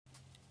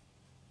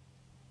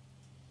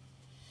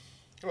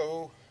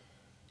Hello.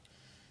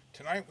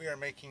 Tonight we are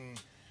making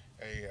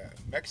a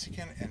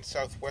Mexican and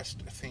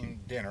Southwest themed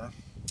dinner.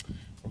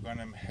 We're going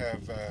to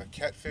have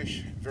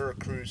catfish, Vera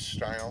Cruz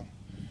style,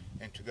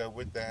 and to go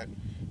with that,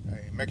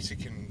 a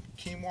Mexican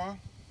quinoa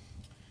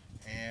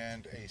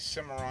and a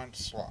Cimarron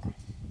Slaw.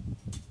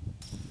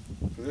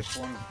 For this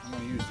one, I'm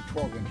going to use the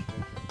 12-inch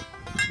boat.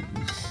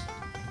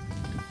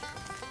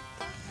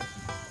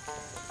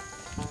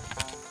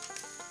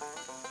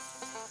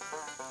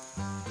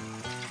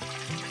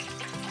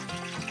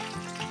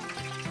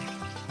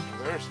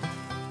 There's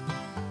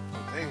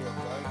what they look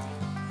like.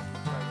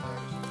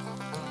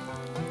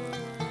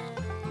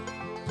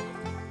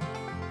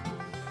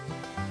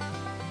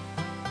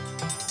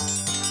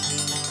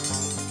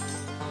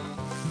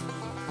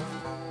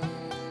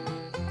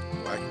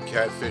 Like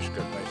catfish,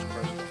 got nice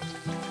crust.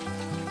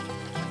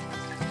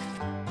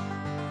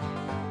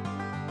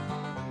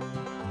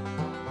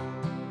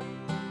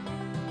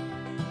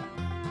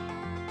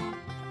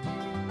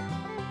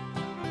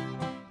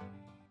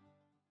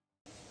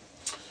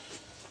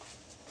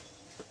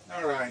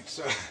 All right,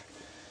 so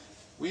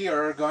we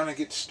are going to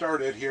get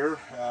started here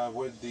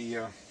with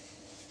the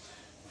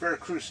Vera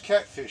Cruz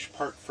Catfish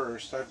part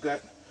first. I've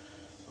got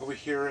over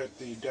here at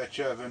the Dutch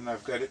oven,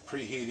 I've got it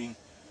preheating.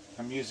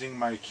 I'm using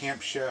my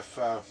Camp Chef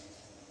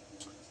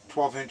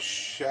 12-inch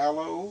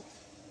shallow,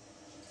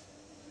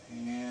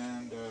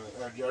 and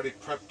I've already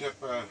prepped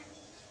up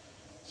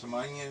some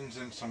onions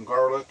and some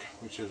garlic,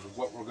 which is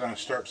what we're going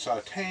to start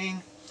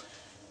sauteing.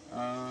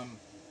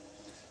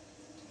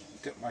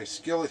 Got my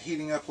skillet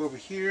heating up over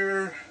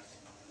here.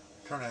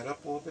 Turn that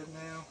up a little bit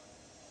now.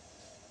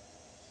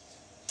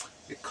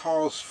 It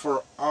calls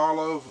for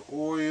olive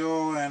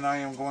oil, and I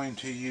am going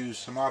to use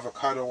some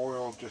avocado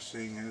oil, just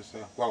seeing as,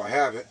 well, I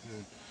have it,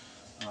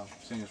 and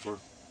seeing as we're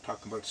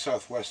talking about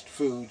Southwest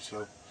food,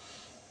 so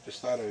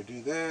just thought I would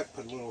do that.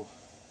 Put a little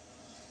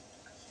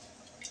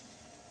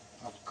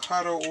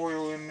avocado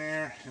oil in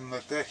there and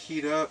let that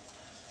heat up.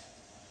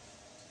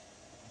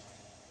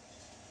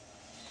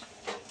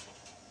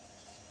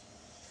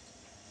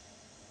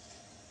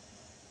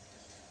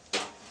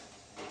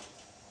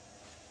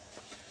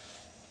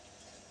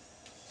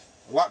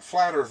 A lot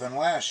flatter than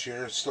last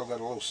year. It's still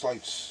got a little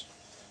slight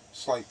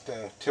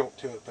tilt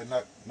to it, but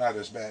not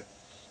as bad.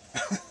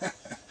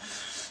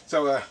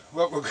 So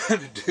what we're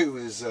going to do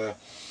is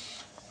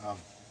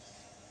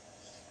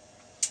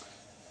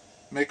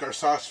make our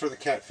sauce for the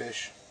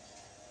catfish,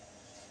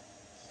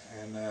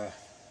 and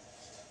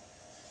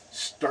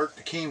start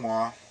the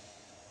quinoa,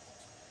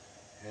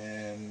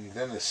 and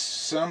then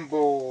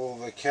assemble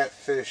the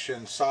catfish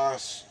and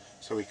sauce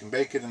so we can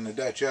bake it in the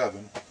Dutch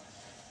oven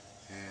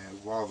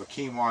while the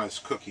quinoa is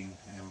cooking,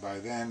 and by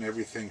then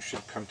everything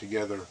should come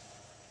together.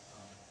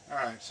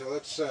 Alright, so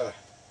let's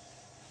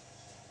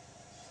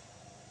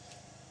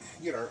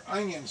get our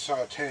onion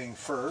sauteing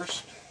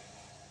first.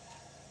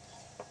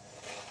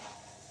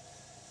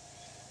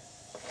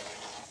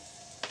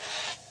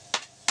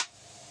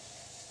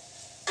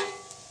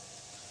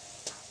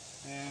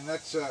 And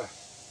that's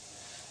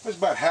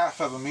about half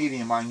of a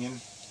medium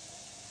onion.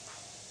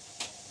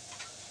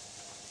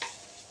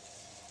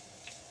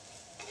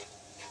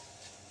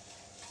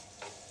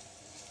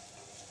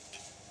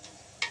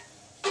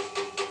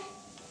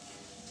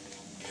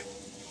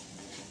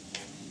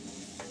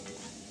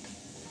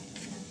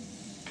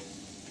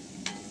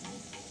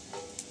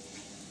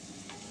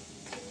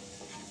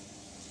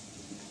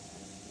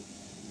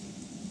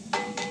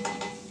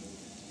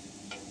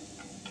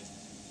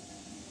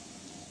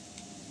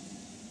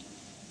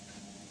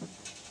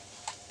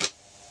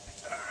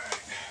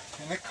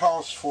 And it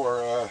calls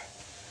for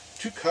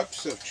 2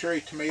 cups of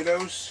cherry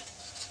tomatoes.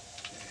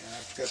 And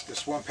I've got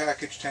this one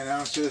package, 10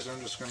 ounces. I'm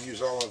just going to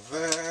use all of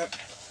that.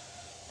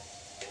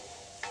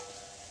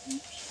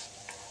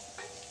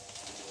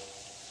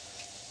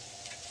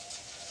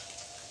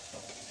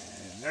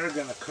 And they're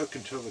going to cook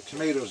until the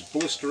tomatoes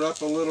blister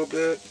up a little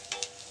bit.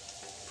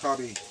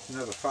 Probably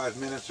another 5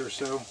 minutes or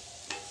so.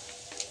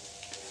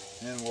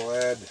 And we'll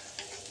add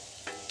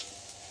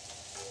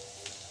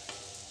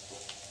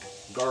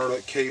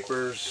garlic,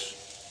 capers,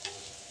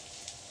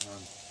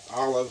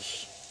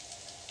 olives,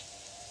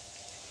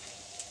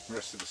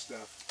 rest of the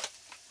stuff.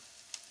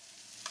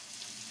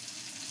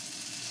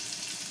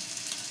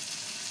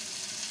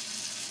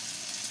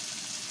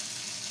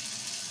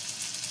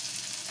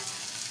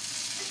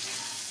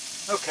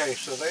 Okay,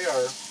 so they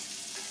are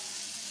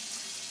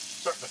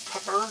starting to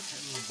pucker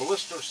and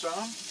blister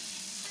some.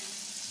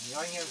 The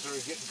onions are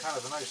getting kind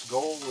of a nice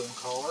golden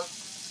color.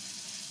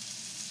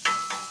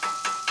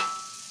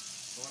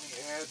 So let me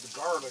add the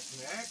garlic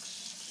next.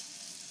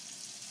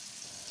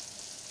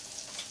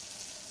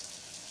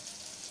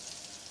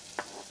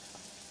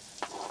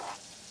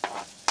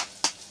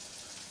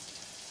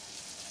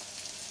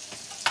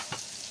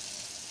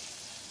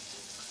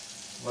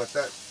 Let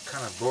that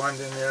kind of blend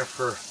in there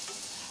for a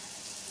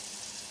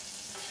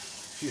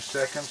few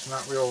seconds,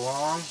 not real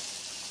long.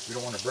 We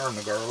don't want to burn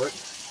the garlic.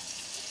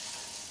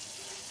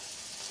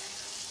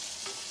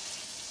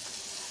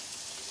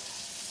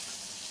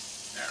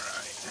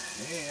 Alright,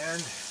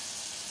 and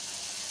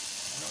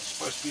It's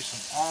supposed to be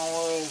some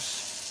olives.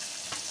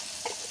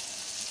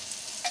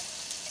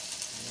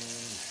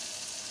 And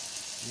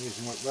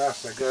using what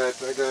last I got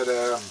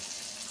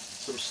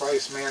some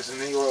sliced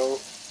manzanilla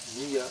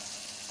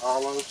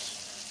olives.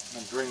 I'm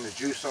going to drain the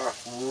juice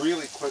off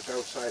really quick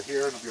outside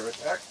here, and I'll be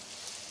right back.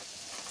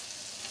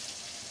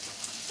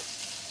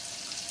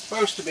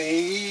 Supposed to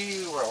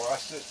be, well, I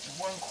lost it,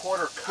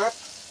 1/4 cup.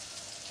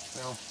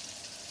 Well,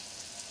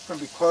 it's going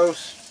to be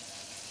close.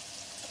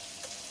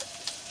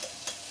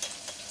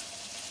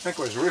 I think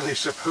it was really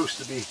supposed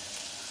to be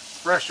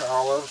fresh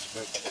olives,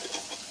 but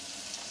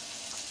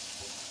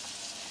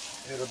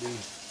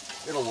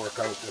it'll work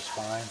out just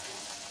fine.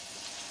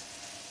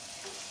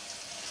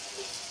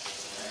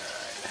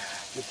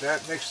 Alright, get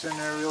that mixed in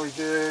there really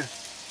good.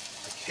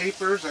 The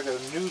capers, I got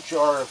a new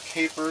jar of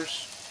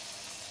capers.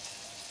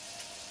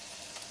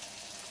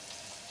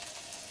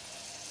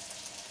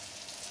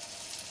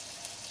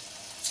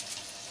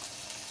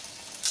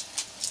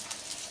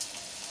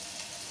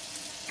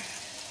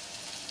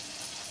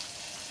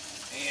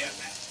 And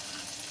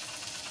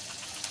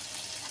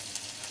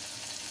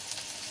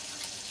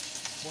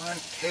 1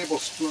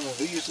 tablespoon of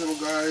these little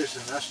guys,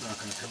 and that's not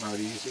going to come out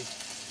easy.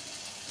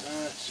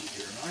 Let's see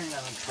here. I'm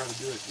going to try to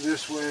do it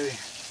this way.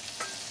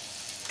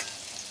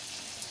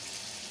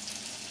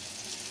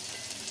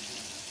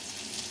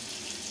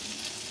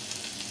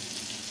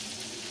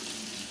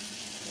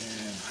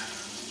 And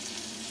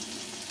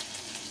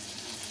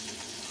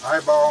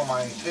eyeball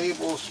my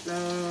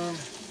tablespoon.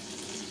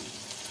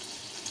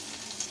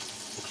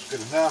 Looks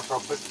good enough.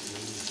 I'll put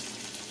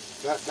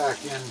that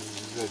back in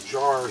the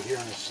jar here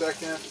in a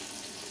second.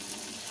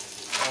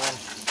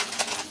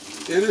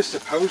 It is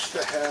supposed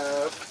to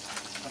have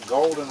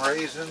golden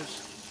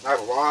raisins, not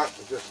a lot,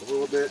 but just a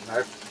little bit. And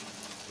I,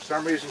 for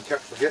some reason,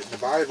 kept forgetting to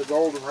buy the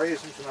golden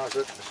raisins when I was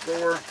at the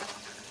store.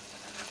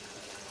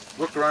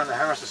 Looked around the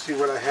house to see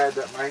what I had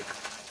that might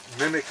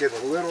mimic it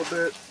a little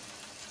bit.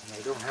 And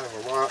I don't have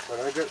a lot, but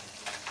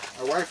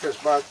my wife has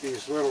bought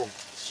these little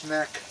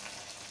snack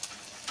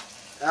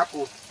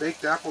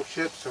baked apple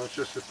chips, so it's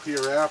just a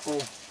pure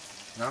apple.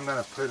 And I'm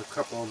going to put a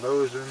couple of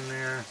those in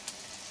there.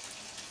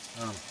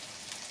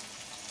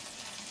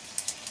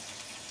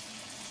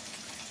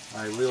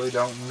 I really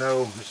don't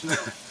know. It's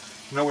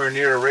nowhere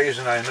near a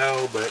raisin, I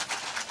know, but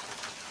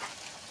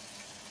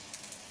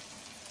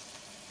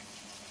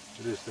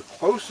it is the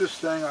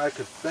closest thing I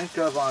could think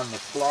of on the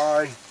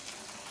fly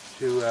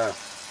to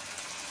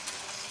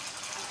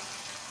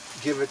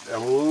give it a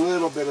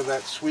little bit of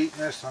that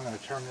sweetness. I'm going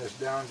to turn this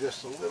down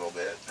just a little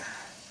bit.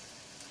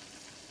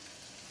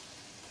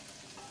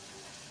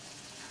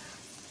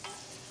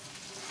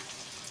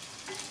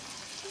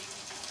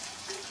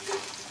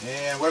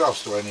 And what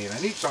else do I need?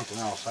 I need something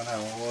else. I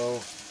know.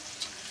 Well,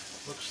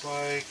 looks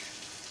like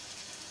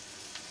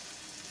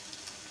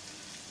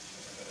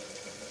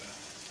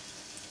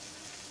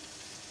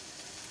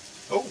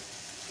oh,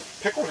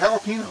 pickled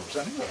jalapenos.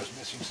 I knew I was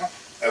missing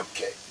something.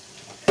 Okay.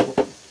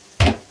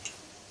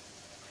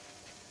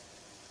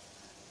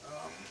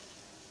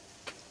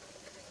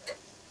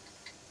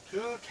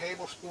 2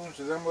 tablespoons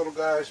of them little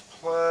guys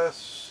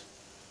plus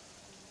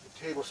a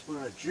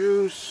tablespoon of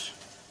juice.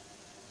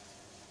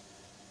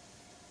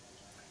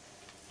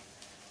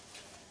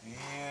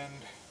 And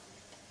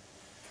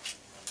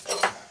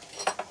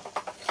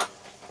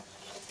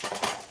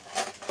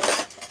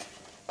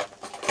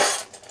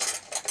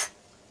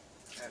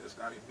that is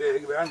not even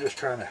big, but I'm just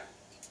trying to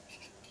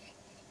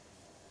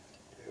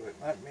do it.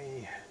 Let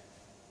me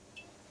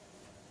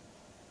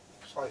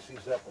slice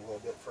these up a little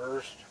bit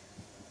first.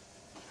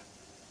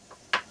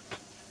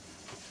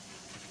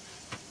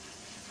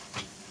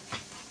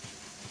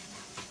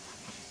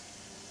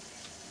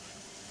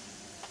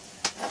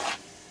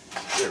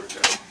 There we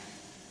go.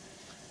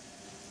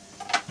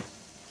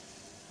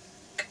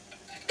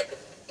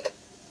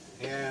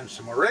 And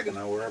some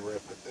oregano wherever I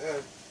put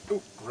that.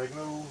 Oh,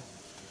 oregano.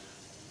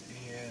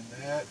 And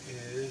that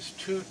is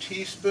 2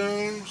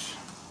 teaspoons.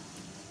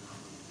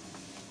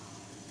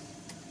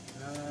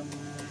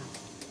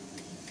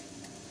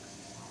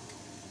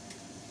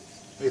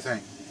 What do you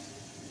think?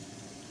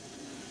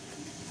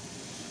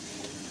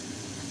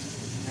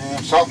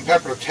 And salt and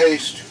pepper to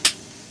taste.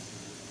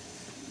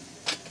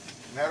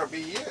 And that'll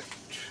be it.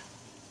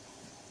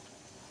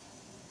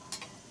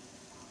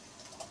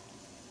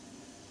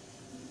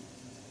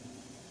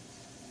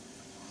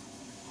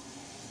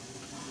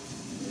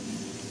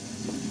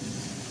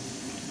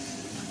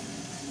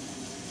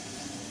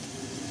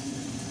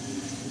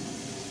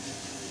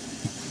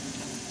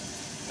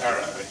 All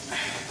right.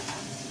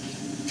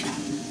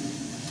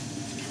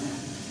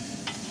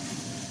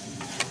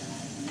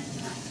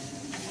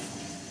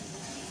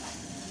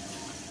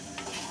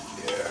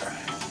 Yeah.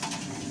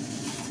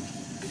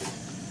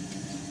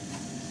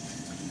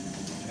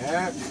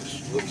 That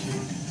is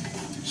looking,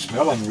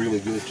 smelling really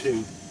good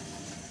too.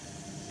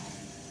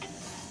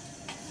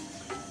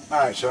 All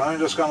right, so I'm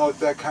just gonna let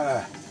that kind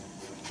of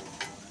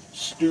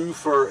stew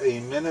for a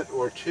minute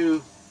or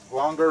 2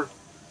 longer.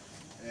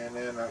 And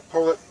then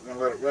pull it and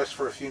let it rest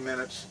for a few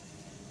minutes.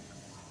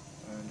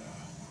 And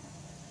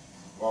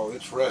While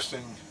it's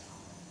resting,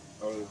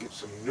 I'll get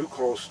some new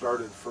coals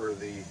started for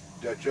the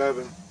Dutch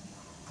oven,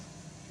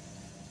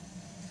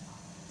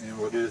 and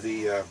we'll do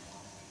the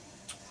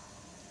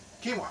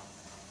quinoa.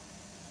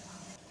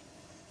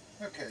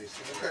 Okay,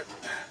 so we've got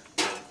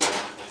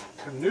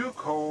some new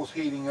coals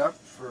heating up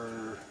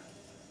for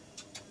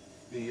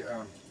the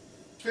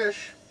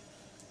fish.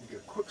 We get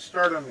a quick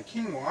start on the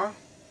quinoa.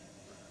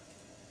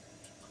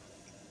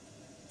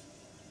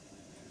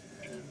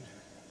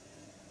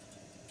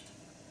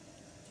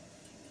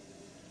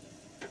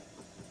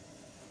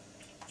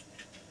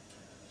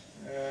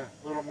 And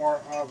a little more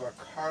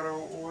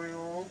avocado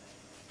oil.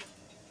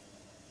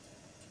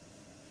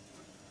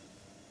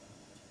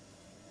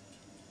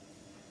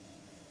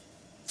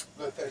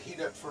 Let that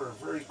heat up for a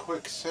very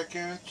quick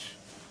second.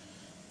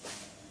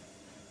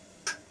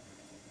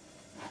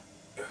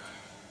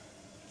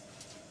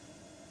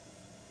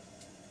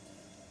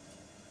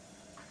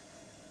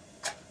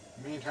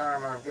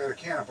 Meantime, I've got a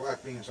can of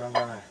black beans I'm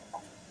going to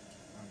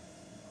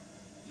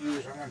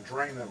use. I'm going to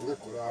drain that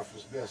liquid off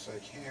as best I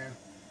can.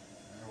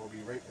 And we'll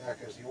be right back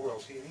as the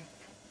oil's heating.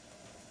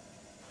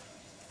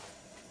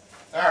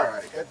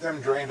 Alright, got them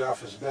drained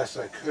off as best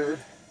I could.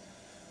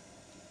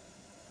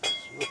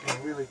 It's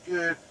looking really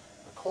good.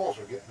 The coals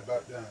are getting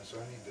about done, so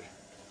I need to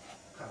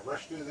kind of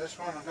rush through this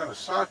one. I'm going to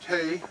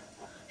saute.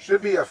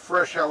 Should be a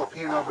fresh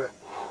jalapeno, but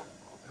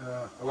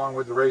along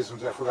with the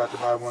raisins, I forgot to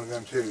buy one of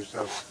them too.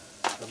 So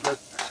I've got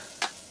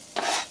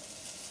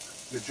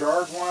the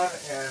jarred one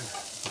and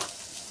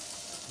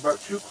about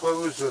 2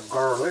 cloves of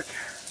garlic.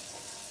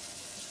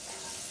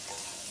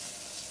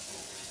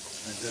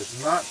 It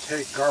does not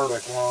take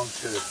garlic long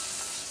to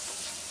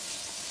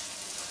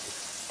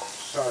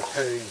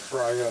saute and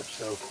fry up,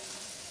 so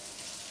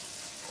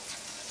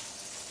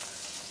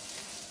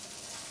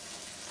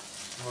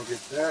we'll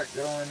get that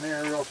going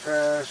there real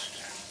fast.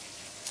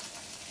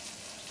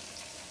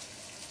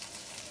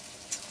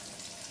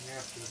 And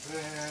after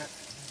that,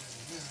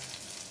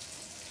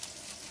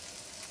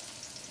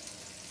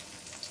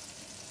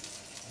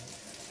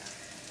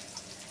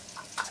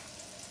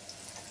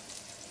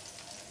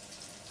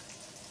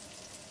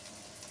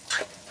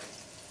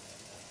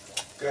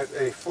 got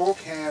a full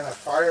can of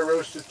fire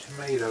roasted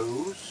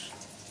tomatoes.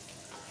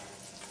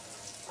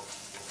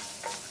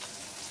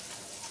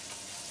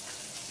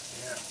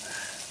 Yeah,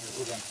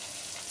 we're going to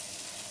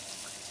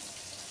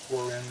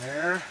pour in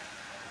there.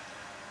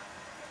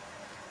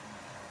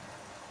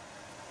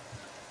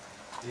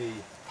 The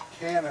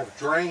can of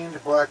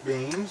drained black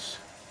beans.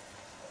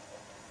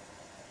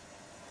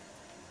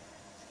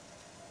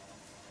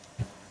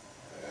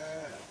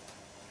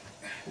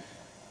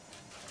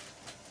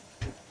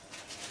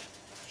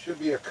 Should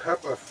be a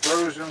cup of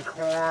frozen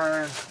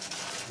corn.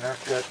 And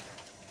I've got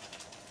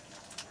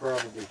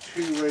probably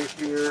 2 right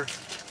here.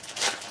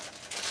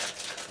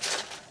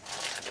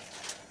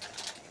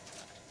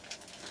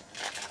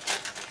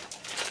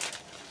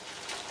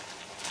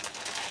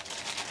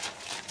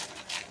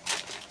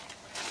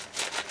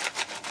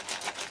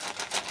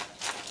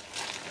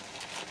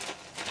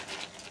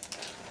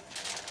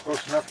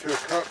 Close enough to a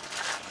cup.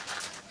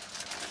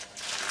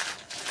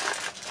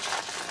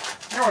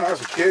 You know, when I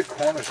was a kid,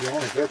 corn was the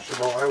only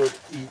vegetable I would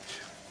eat.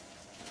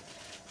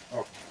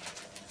 Oh,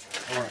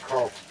 I want to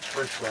call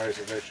French fries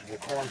a vegetable.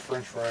 Corn,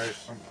 French fries,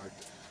 something like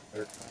that.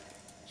 But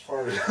as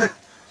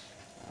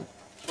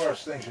far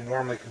as things you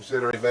normally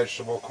consider a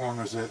vegetable, corn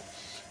was it.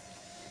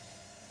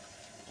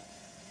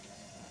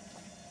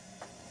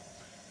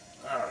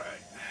 All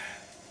right.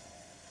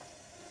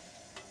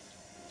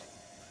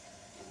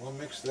 We'll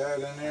mix that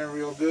in there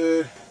real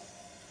good.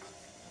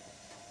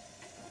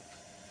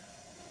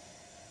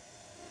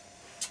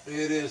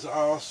 It is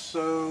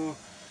also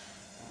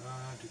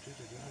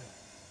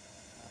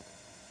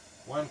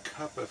 1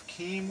 cup of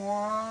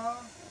quinoa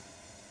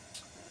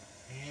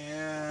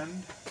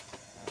and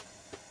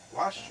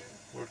lost you.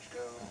 Where'd you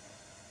go?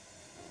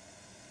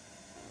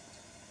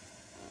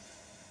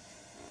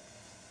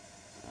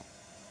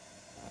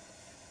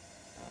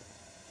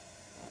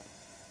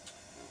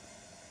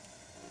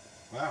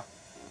 Wow.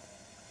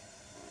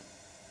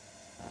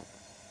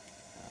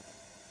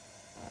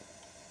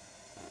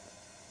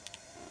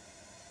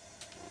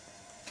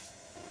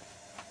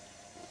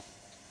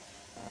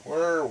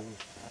 We're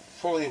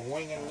fully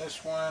winging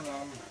this one.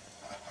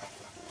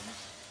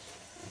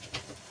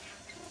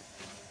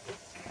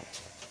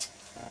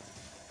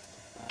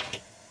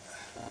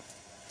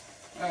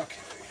 Okay.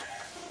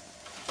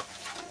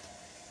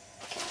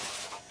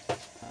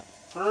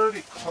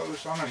 Pretty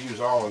close. I'm going to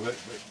use all of it,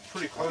 but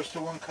pretty close to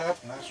 1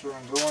 cup, and that's where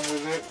I'm going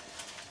with it.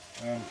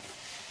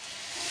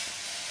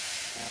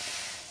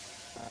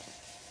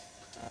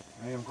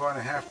 I am going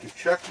to have to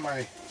check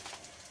my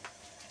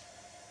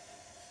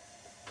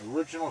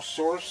original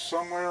source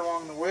somewhere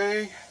along the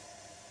way.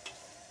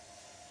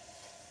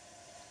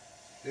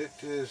 It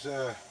is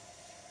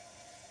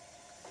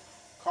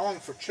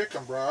calling for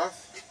chicken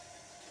broth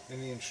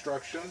in the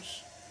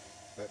instructions,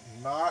 but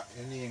not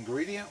in the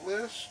ingredient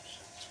list.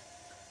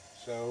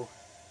 So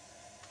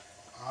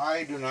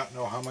I do not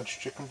know how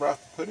much chicken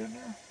broth to put in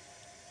there.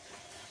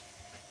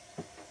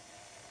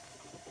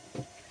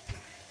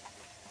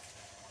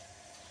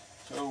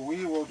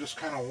 we will just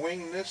kind of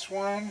wing this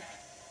one.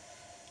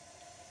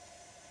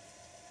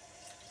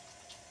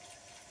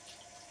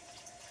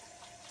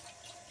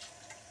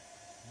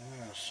 I'm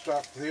going to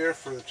stop there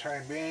for the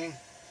time being,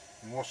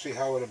 and we'll see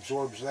how it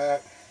absorbs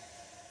that.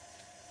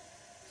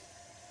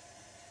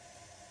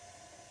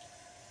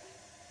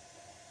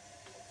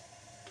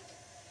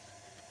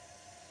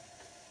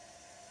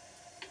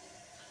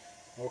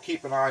 We'll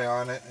keep an eye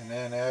on it and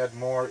then add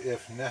more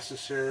if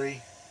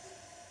necessary.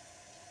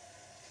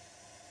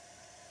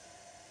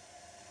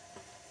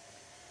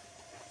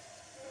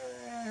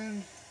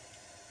 And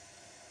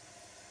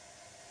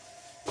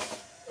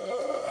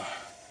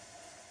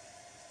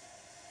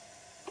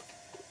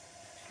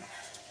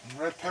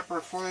red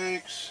pepper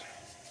flakes.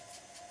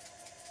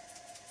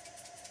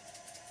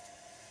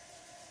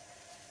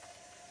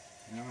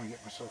 And I'm going to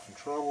get myself in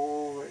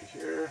trouble right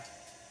here.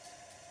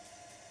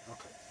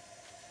 Okay.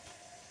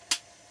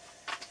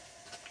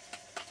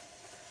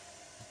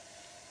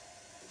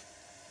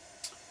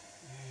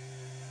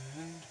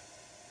 And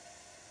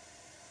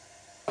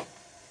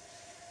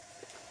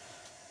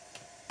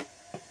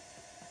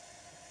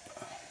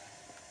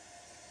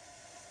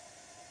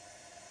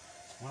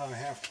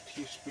 1.5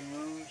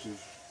 teaspoons of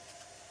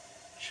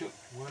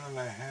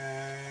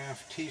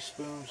 1.5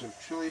 teaspoons of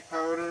chili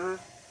powder.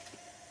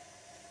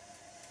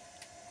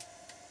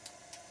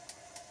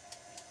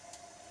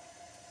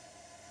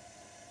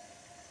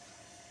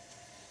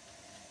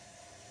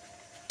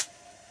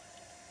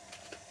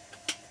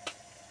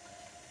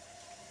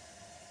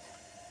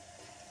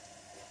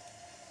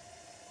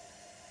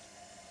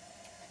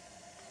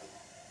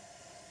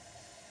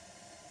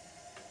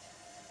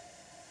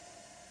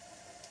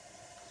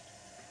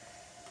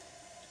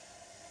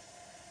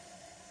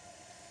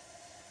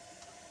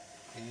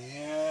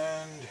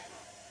 And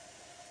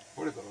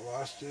what did I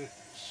lost it?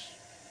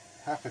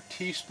 Half a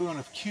teaspoon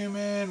of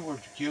cumin.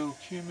 Where'd you go,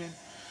 cumin?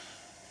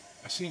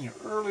 I seen you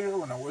earlier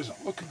when I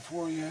wasn't looking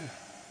for you.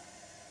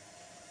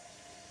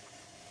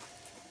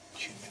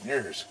 Cumin,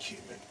 there's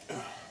cumin.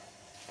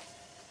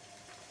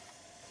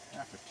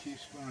 Half a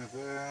teaspoon of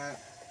that.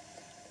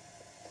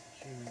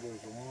 Cumin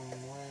goes a long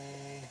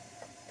way.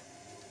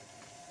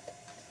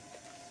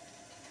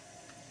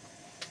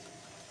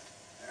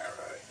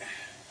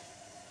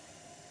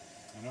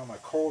 I know my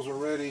coals are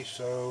ready,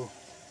 so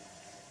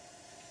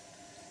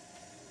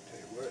tell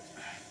you what,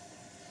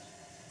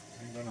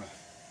 I'm gonna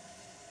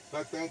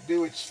let that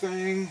do its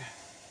thing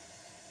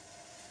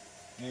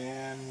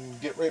and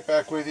get right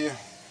back with you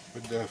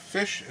with the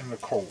fish and the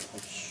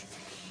coals.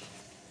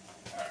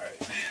 Alright,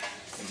 get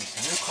me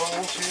some new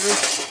coals here,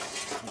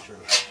 which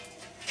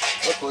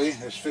are, luckily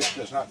this fish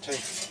does not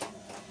take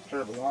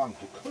terribly long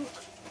to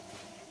cook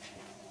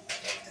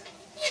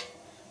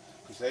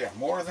because they are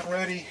more than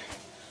ready.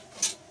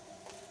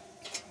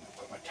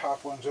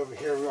 Top ones over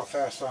here real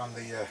fast on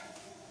the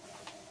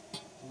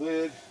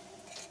lid.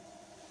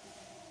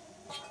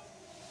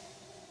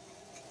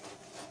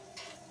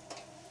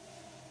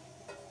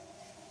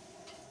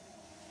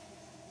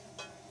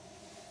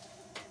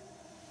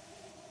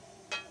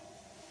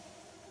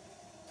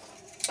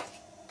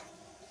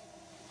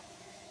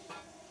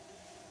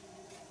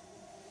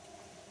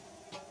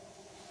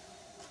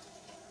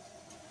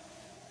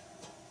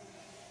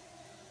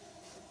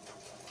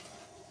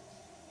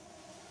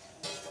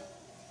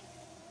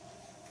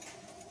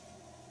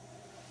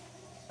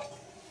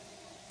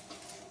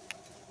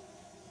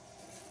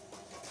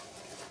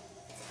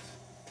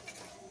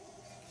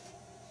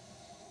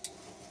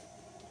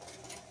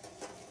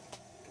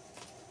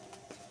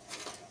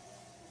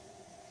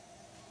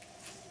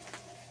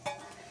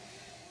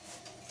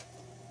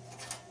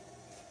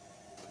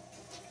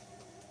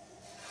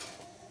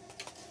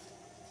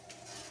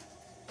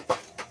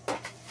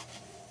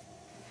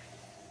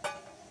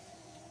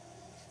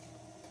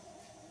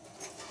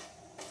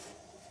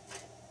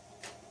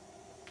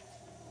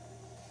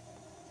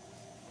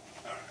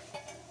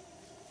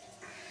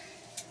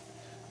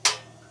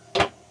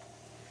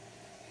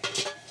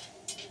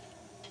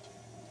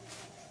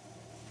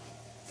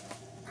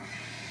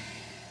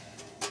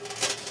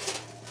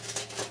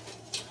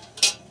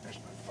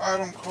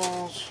 Bottom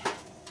coals.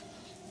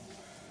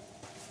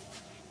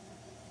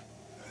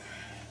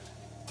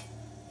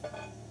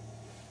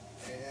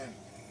 And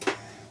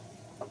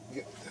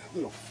get the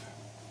little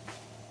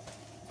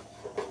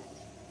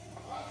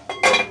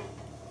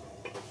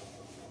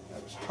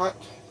that was hot.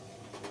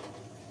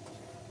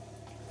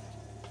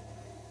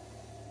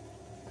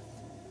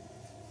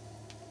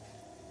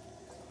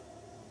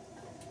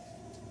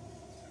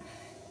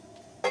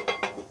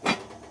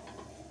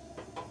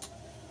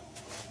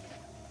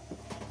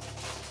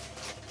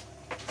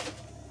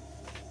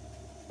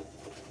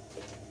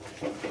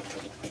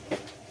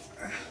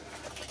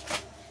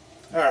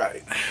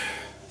 Alright,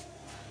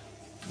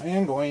 I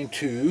am going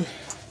to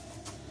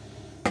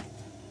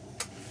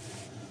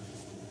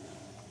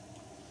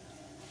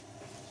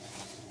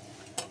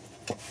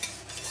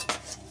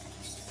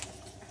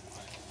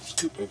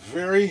scoop a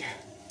very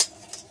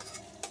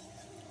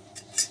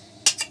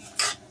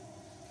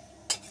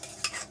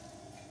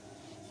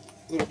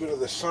little bit of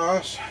the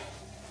sauce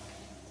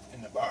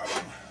in the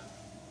bottom.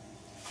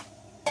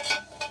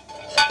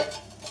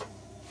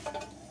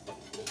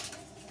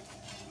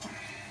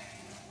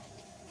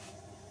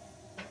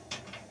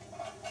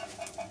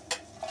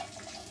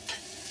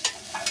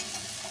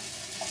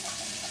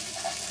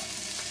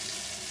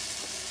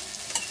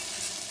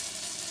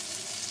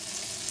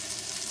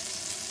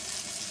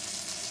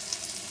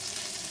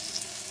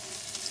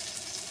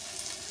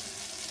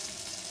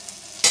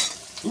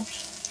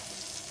 Oops.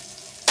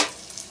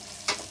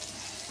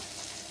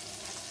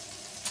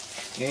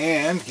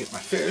 And get my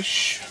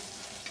fish.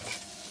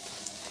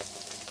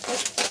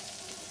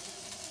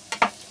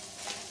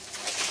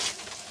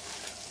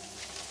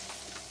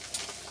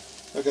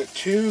 I got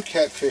 2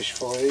 catfish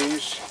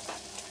fillets.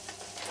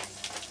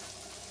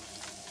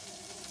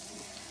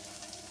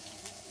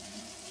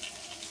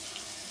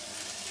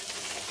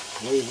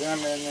 Leave them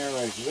in there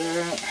like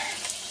that.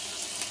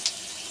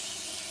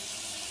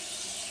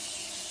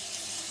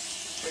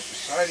 Right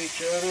beside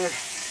each other.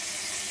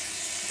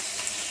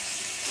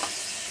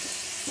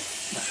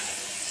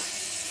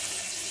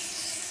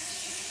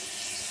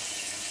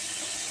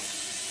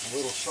 A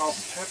little salt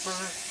and pepper.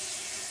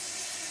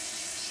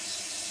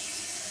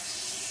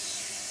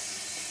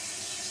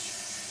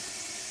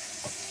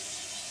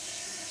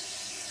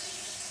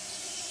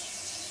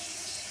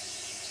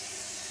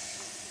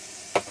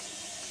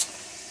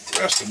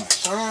 Rest of my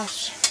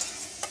sauce.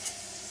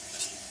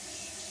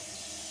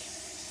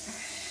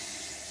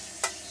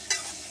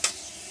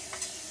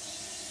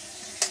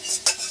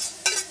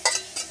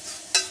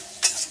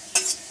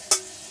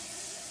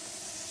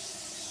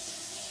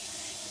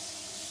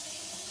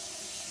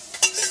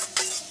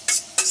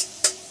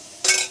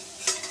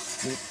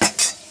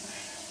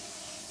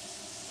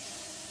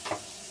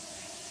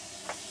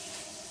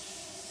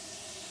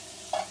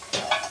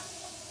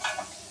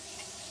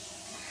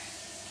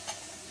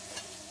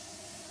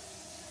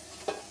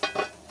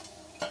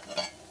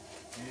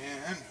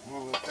 And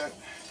we'll let that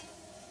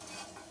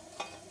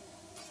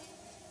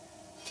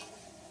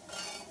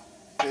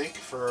bake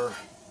for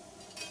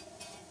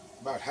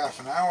about half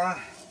an hour.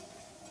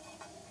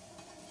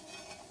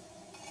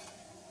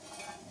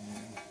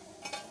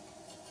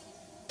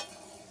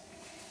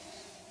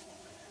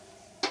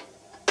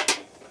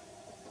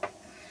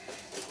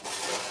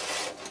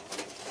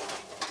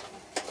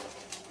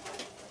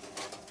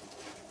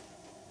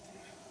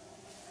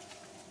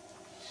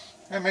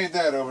 And I made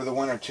that over the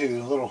winter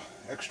too, a little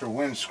extra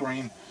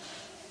windscreen.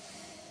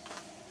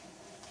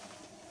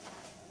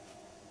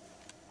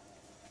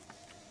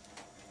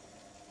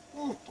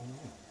 Ooh,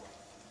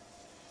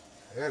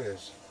 that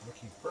is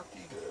looking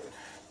pretty good.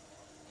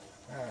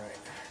 Alright.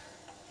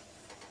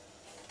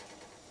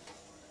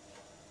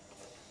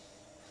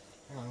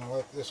 I'm going to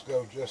let this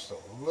go just a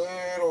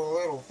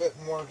little bit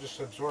more, just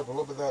to absorb a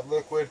little bit of that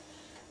liquid.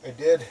 I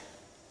did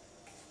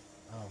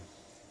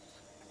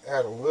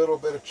add a little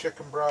bit of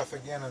chicken broth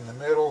again in the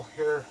middle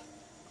here.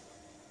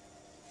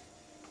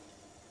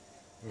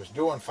 It was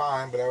doing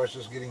fine, but I was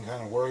just getting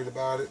kind of worried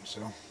about it,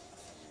 so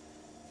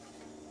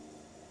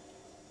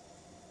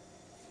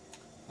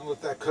I'll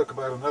let that cook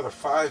about another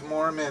 5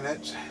 more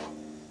minutes.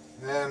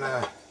 Then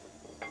I've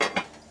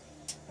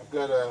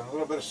got a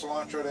little bit of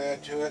cilantro to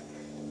add to it,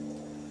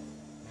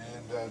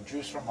 and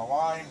juice from a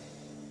lime,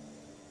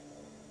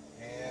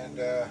 and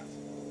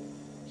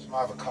some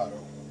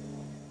avocado.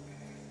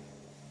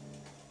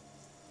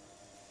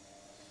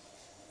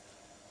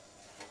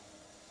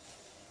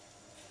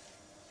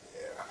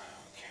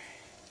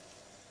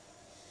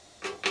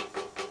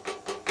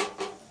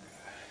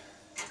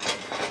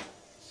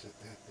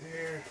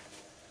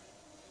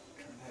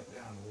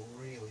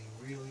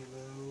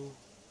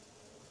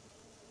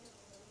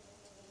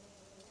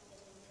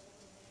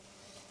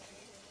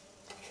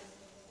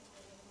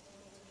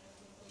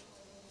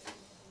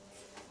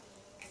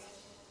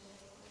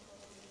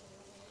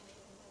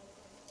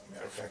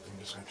 Matter of fact, I'm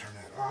just going to turn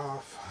that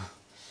off.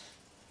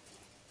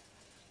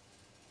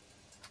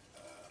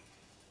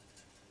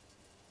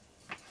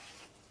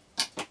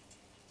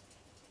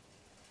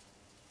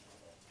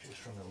 Juice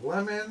from the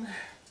lemon.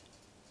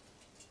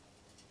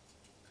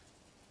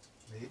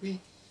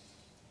 Maybe.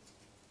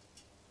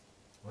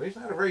 Well, he's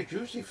not a very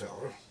juicy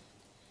fella.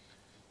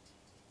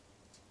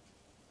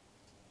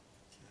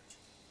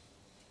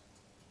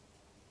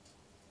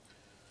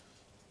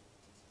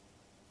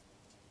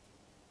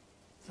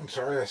 I'm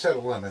sorry, I said a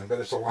lemon, but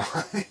it's a lime.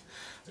 I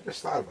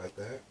just thought about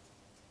that.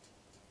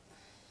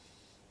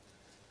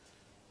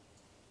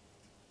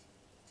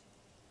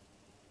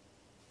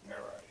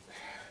 Alright.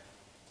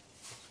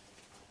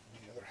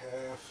 The other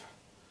half.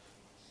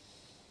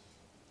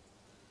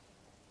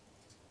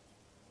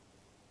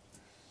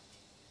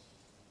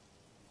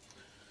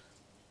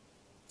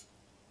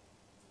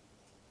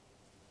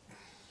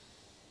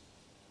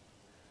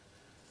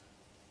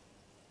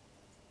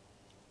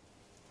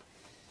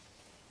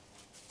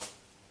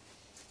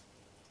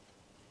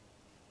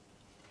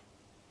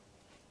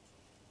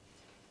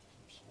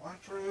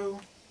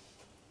 Cilantro.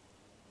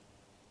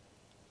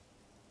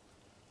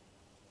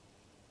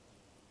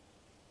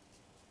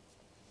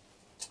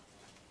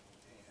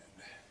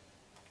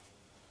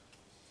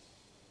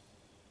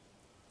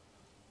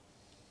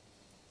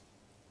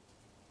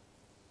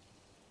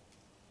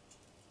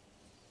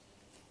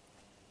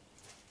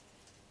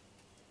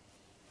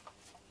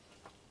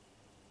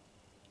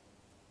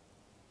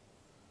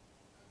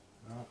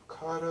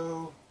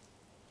 avocado.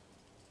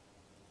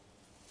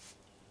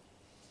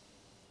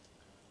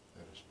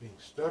 That is being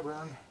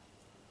stubborn.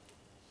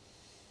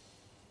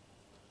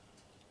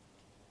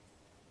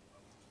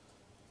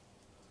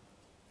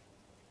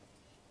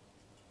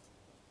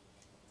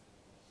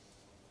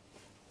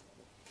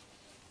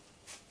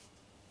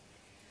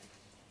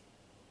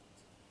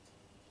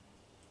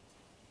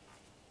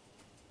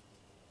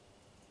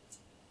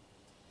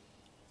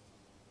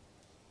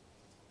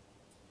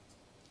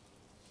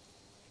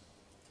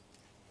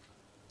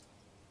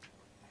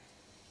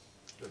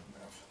 Good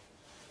enough.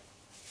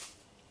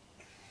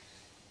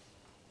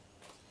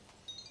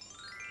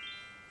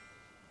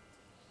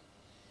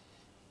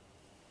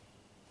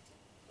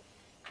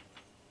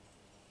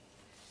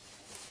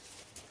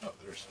 Oh,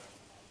 there's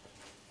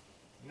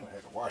a, I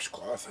had a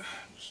washcloth. I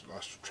just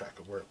lost track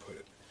of where I put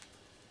it.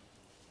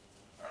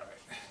 Alright.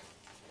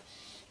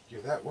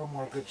 Give that one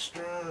more good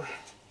stir.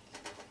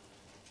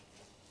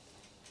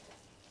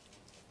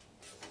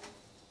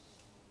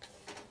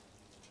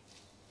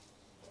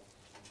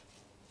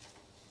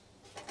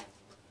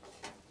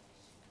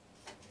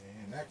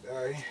 And that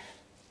guy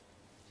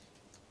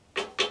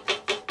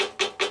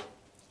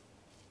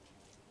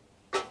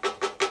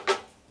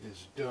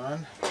is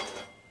done.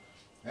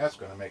 That's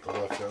going to make a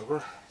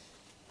leftover.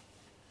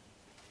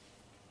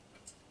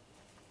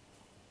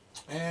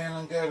 And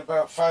I've got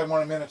about 5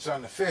 more minutes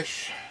on the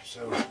fish,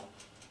 so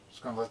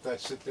just going to let that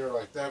sit there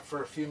like that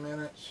for a few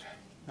minutes.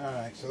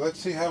 Alright, so let's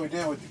see how we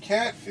did with the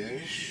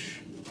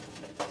catfish.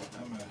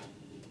 I'm going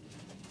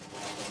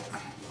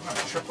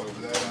to trip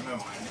over that, I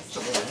know. It's a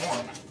little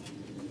warm.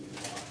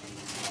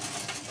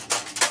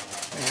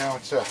 Anyhow,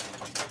 it's a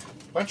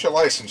bunch of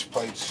license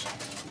plates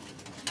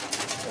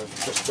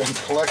I've just been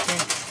collecting.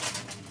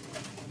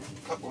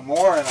 A couple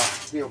more and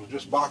I'll be able to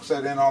just box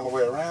that in all the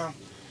way around.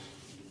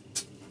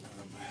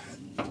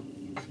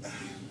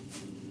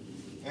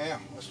 Yeah,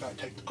 let's not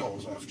take the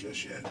coals off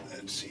just yet.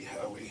 Let's see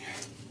how we...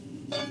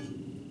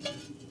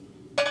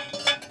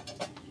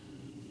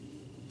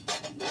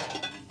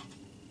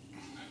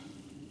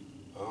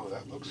 Oh,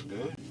 that looks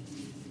good.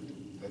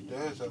 That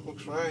does, that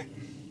looks right.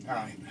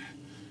 Alright,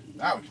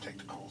 now we can take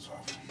the coals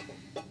off.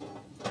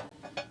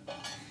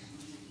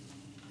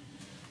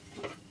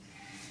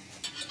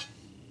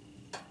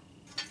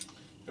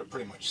 They're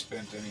pretty much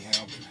spent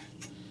anyhow, but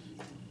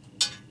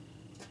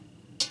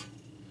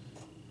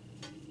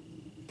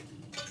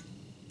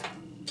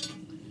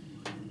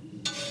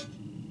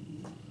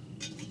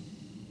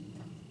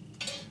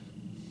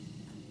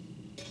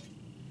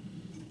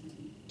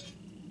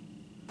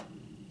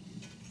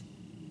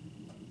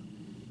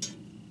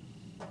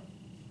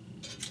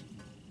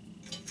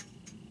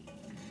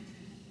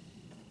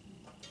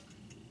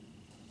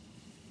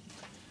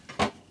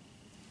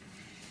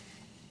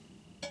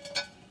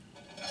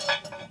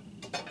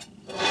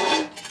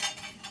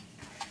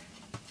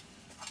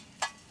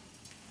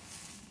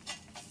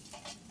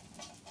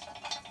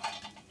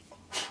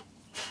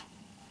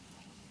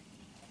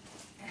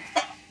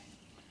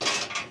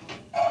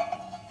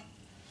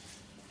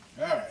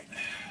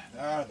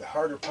the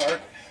harder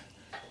part,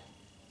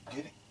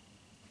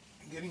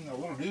 getting the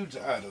little dudes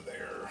out of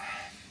there.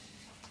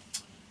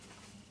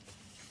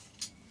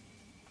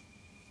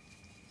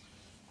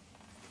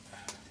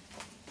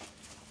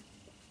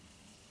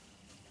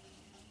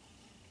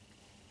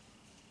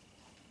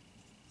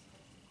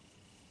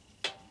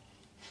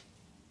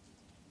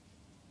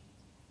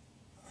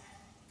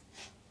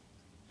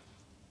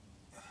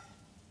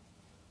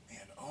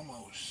 And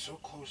almost so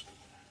close to...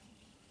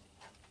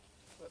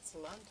 What,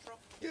 cilantro?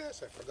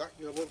 Yes, I forgot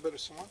you a little bit of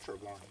cilantro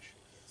garnish.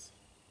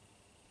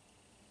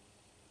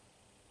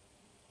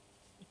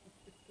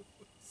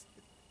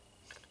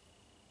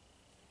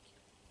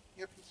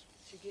 Yep.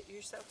 Did you get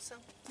yourself some?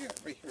 Yeah,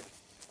 right here.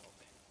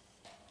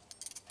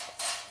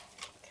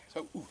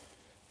 So, ooh,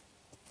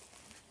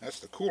 that's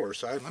the cooler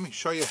side. Let me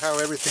show you how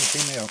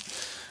everything came out.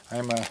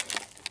 I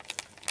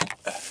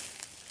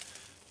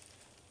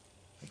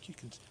think you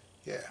can,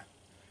 yeah,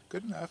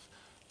 good enough.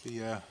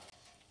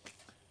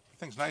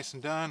 Everything's nice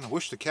and done. I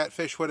wish the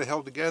catfish would have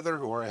held together,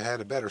 or I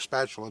had a better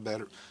spatula.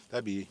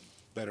 That'd be a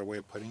better way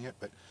of putting it.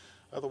 But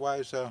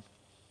otherwise,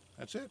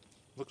 that's it.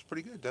 Looks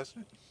pretty good,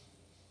 doesn't it?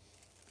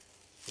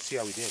 Let's see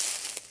how we did.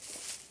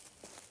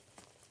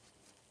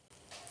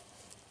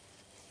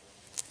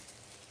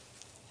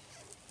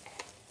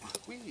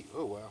 Whee!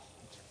 Oh wow!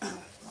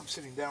 I'm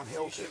sitting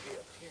downhill. You should be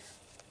up here.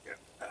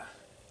 Yeah.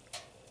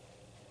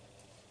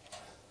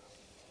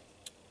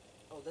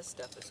 Oh, this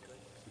stuff is good.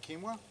 The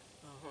quinoa?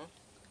 Uh-huh.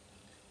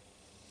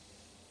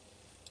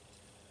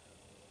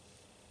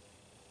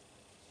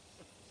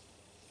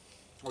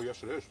 Oh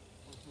yes, it is.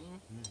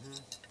 Mm-hmm.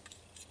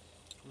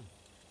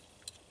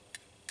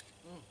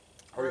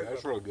 Oh yeah,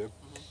 that's really good.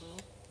 Mm-hmm.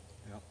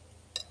 Yeah.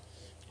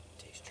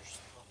 Taste your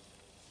slaw.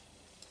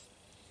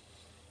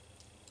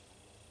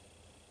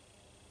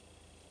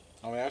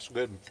 I mean, that's a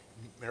good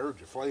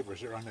marriage of flavors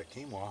there on that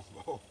quinoa.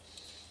 Oh.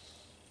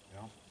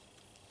 Yeah.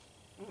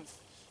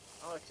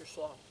 I like your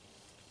slaw.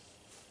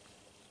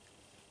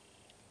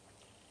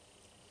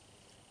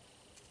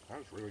 That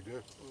was really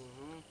good.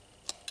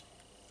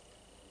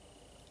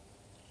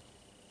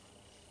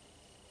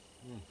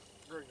 Mm-hmm.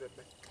 Very good,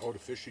 man. Oh, the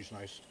fishy's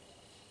nice.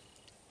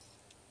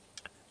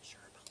 I'm not sure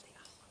about the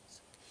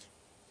olives.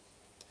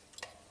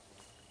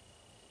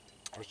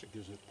 I guess it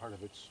gives it part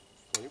of its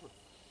flavor.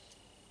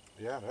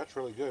 Yeah, that's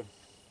really good.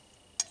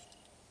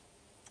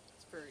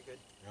 It's very good.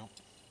 Yeah.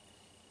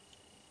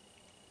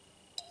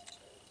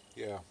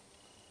 Yeah.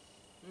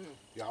 Mm.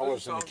 The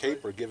olives and the sounds good.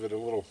 caper give it a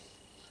little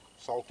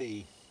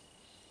salty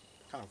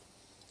kind of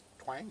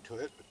twang to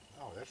it. But,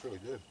 oh, that's really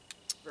good.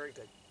 Very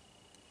good.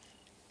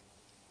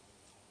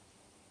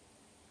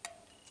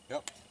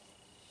 Yep.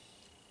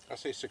 I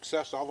say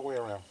success all the way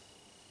around.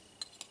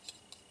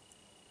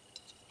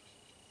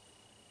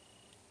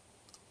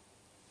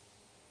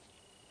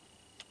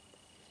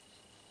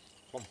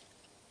 So, I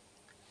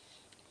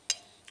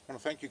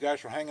want to thank you guys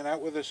for hanging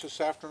out with us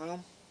this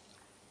afternoon,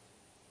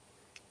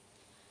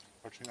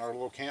 watching our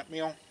little camp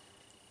meal.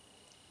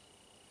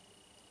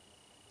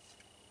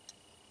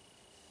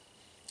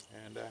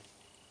 And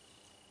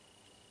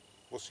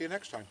we'll see you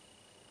next time.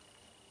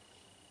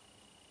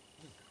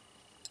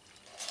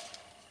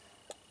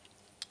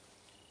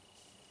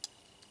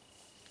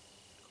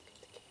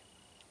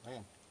 I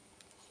am.